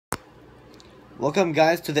Welcome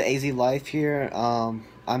guys to the AZ Life here.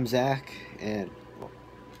 I'm Zach and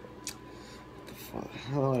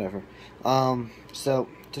whatever. So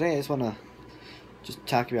today I just wanna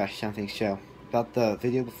talk about something about the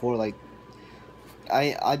video before. Like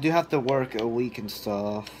I do have to work a week and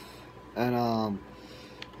stuff, and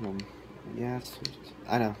yeah,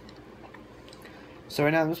 I know. So right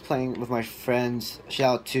now I'm just playing with my friends.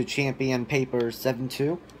 Shout out to Champion Paper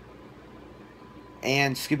 72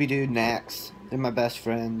 and Scooby Doo Nax. They're my best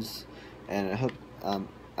friends, and I hope I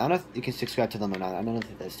don't know if you can subscribe to them or not. I don't know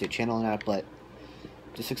if that's their channel or not, but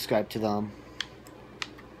just subscribe to them.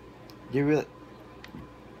 They really.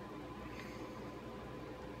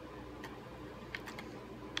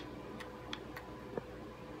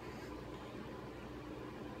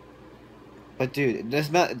 But dude, it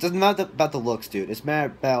doesn't matter about the looks, dude. It's matter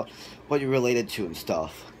about what you're related to and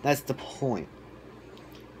stuff. That's the point.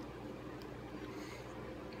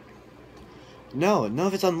 No, none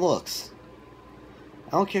of it's on looks.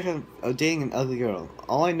 I don't care if I'm dating an ugly girl.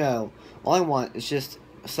 All I want is just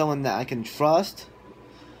someone that I can trust,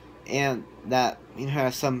 and that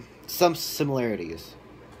has some similarities.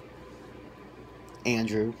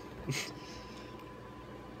 Andrew.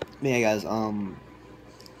 Yeah, guys.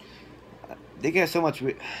 They get so much.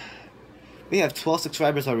 We have 12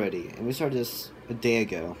 subscribers already, and we started this a day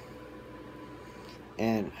ago.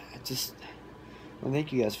 And well,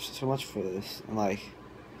 thank you guys so much for this.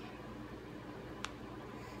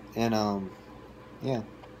 Yeah.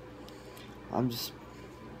 I'm just.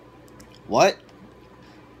 What?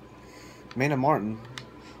 Mana Martin.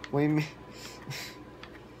 What do you mean?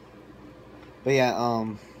 But yeah,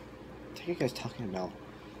 what are you guys talking about?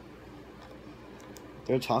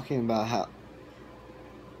 They're talking about how.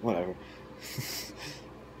 Whatever.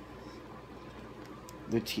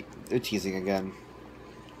 They're teasing again.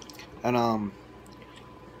 And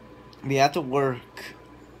we have to work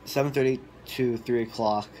 7:30 to 3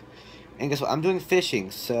 o'clock. And guess what? I'm doing fishing,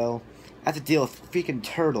 so I have to deal with freaking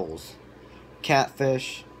turtles,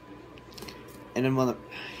 catfish, and then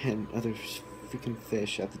other freaking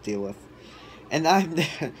fish I have to deal with. And I'm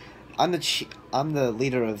the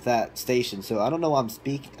leader of that station, so I don't know what I'm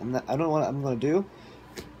speaking. I don't know what I'm gonna do,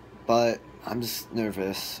 but I'm just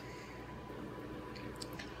nervous.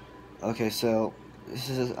 Okay, so this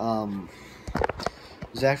is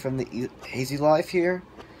Zach from the Easy Life here.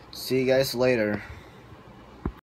 See you guys later.